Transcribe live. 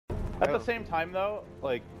At the same time, though,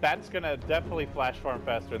 like, Bat's gonna definitely flash farm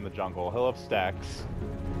faster in the jungle. He'll have stacks.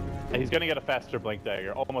 And he's gonna get a faster Blink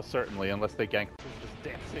Dagger, almost certainly, unless they gank. Just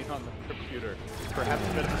dancing on the computer. Perhaps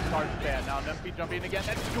a bit of a start span. Now Nemphy jumping again.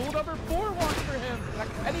 That's duel number 4 launch for him.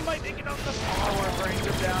 And he might make it out the power, brings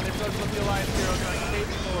him down. It does with the Alliance hero going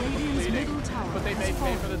capable of completing. But they may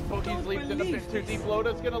pay for this poke. He's leaped in a bit too deep.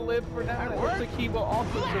 LodAH's gonna live for now. It looks like he will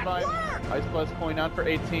also survive. Ice Blast point out for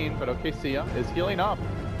 18, but okay, Sia is healing up.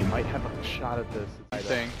 He might have a shot at this. I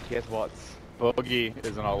think. Guess what? Bogey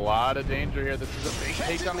is in a lot of danger here. This is a big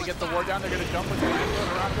takedown to get the war down. They're going to jump with the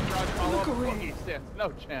rocket barrage follow-up. Bogey stands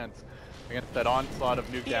no chance against that onslaught of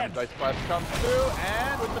nuke damage. Ice Blast comes through,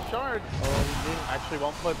 and with the shards, actually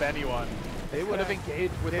won't flip anyone. They would have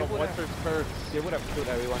engaged with the What's-Her first. They would have killed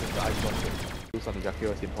everyone in the Ice Blast. Do something that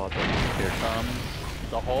was important. Here comes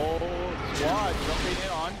the whole squad jumping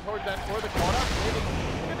in on towards that for the caught-up. He's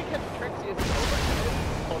going to catch Trixie as he's over.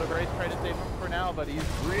 LodAHyperX trying to save him for now, but he's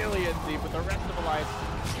really in deep with the rest of Alliance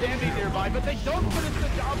standing nearby, but they don't finish the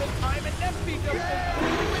job in time, and Nemphy jumps in,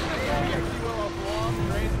 if you will, a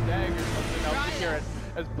long-range dagger, something else to hear it,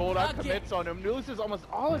 as Bulldog commits on him, loses almost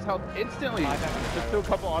all his health instantly. Just through a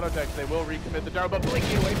couple auto attacks, they will recommit the Gyro, but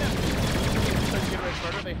blinking away now.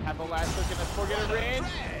 They have a last look in this forget range.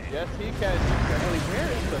 Yes, he can. Really,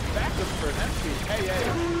 where is the backup for Nemphy? Hey,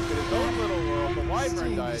 in his own little world, the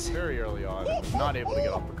Wyvern died very early on and was not able to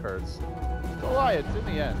get off the curse. The Alliance, in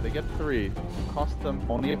the end, they get 3. Cost them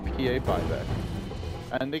only a PA buyback.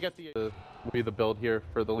 And they get the build here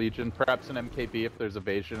for the Legion. Perhaps an MKB if there's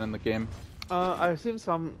evasion in the game. I've seen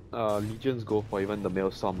some Legions go for even the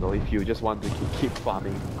Maelstrom though, if you just want to keep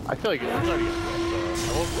farming. I feel like it's already a I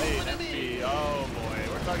will say Nemphy, oh boy,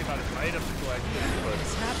 we're talking about his item selection, but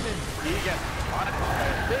he gets on a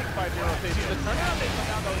big 5-0 rotation. The turnaround they come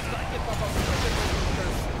down though, he's trying to get off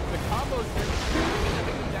the combos here.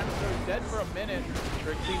 Damage dead for a minute.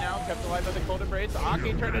 Trixie now kept alive by the cold embrace.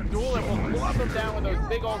 Aki turned to duel and will glove him down with those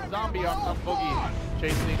big old zombie on Boogie.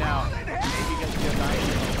 Chasing now. Maybe gets the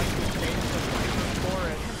United. Like to change the for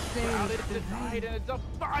it. Crowded denied, and it's a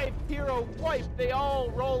 5-hero wipe. They all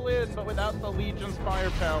roll in, but without the Legion's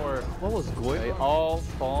firepower. What was going on? They all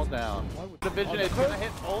fall down. The vision is going to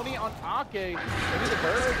hit only on Ake. Maybe the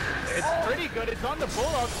bird. It's pretty good. It's on the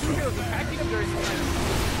Bulldog. 2 heroes attacking him during the time.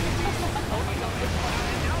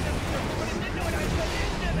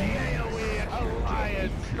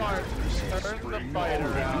 Alliance starts, turns the fight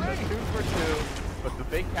around, a 2 for 2, but the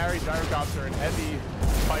big carry Gyrocopter in heavy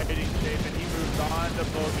fighting shape, and he moves on to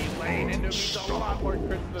Bogey Lane into means a lot more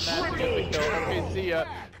crits than that to get the kill. Okay, Sia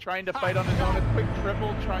trying to fight on his own, a quick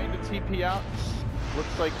triple, trying to TP out.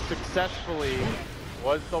 Looks like successfully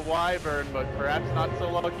was the Wyvern, but perhaps not so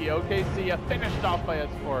lucky. Okay, Sia finished off by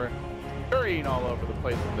S4. Hurrying all over the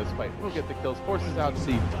place in this fight. We'll get the kills, forces out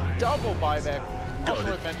C. Double buyback. Also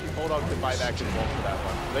worth mentioning, Bulldog could buy back as well for that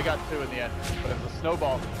one. So they got 2 in the end, but it's a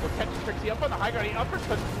snowball. We're catching Trixie up on the high ground. He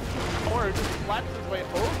uppercuts or just slaps his way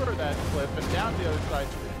over that cliff and down the other side.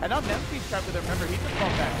 And now Nemphy's trapped with him. Remember, he just fell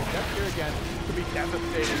back. Death here again could be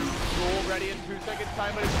devastated. Duel ready in 2 seconds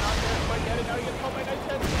time, but it's not there quite yet. And now he gets caught by Nice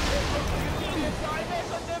Head.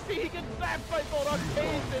 Nemphy, he gets zapped by Bulldog.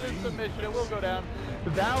 Phased in his submission. It will go down.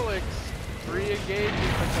 Valix re-engaging,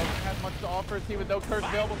 but doesn't have much to offer his team with no curse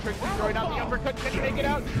available. Trixie throwing out the uppercut. Can he make it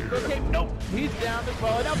out? Okay, nope. He's down as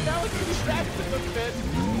well. And now Valix is back to the fit.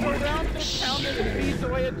 Around this counter and feeds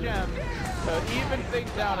away a gem to even things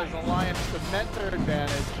down as Alliance cement their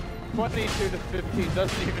advantage. 22 to 15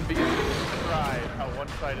 doesn't even begin to try how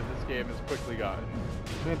one-sided this game has quickly gotten.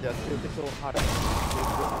 Man, they're still so hard.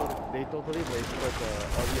 They totally wasted the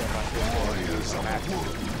early advantage for match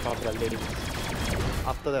from the lane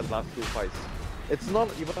after the last 2 fights. It's not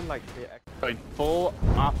even like they going full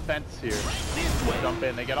offense here. We'll jump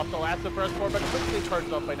in. They get off the last of first 4, but quickly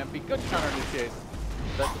charged off by Nemphy. Good counter initiate.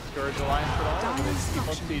 That discourage Alliance at all. Keep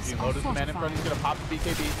on sieging. LodAH's the man in front. He's going to pop the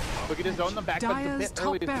BKB. Look at his own. The back a bit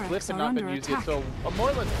early as the cliff and not been used yet. So a more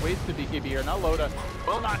or less wasted BKB here. Now LodAH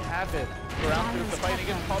will not have it. Round 2 of the fight. He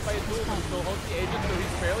gets caught by his duel, but still holds the agent, so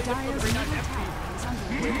he's fairly difficult to bring on Nemphy.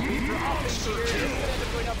 He's dropping here. He's going to end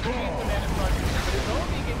up going up. Boogie's the man in front. But his own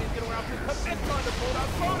BKB is going to round 2. Commits on to pull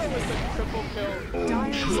out. LodAH with a triple kill.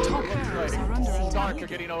 Stark are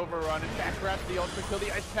getting overrun. And back grabs the ultra kill.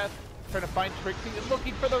 The ice test. Trying to find Trixie and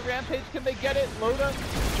looking for the rampage. Can they get it? LodAH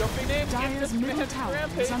jumping in. Get this man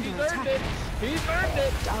rampage. He's earned it. He's earned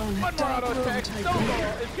it. One more auto attack. Snowball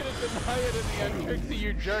is going to deny it in the end. Trixie,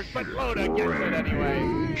 you jerk. But LodAH gets it anyway.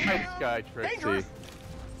 Nice guy, Trixie.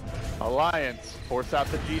 Alliance force out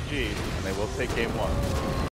the GG, and they will take game 1.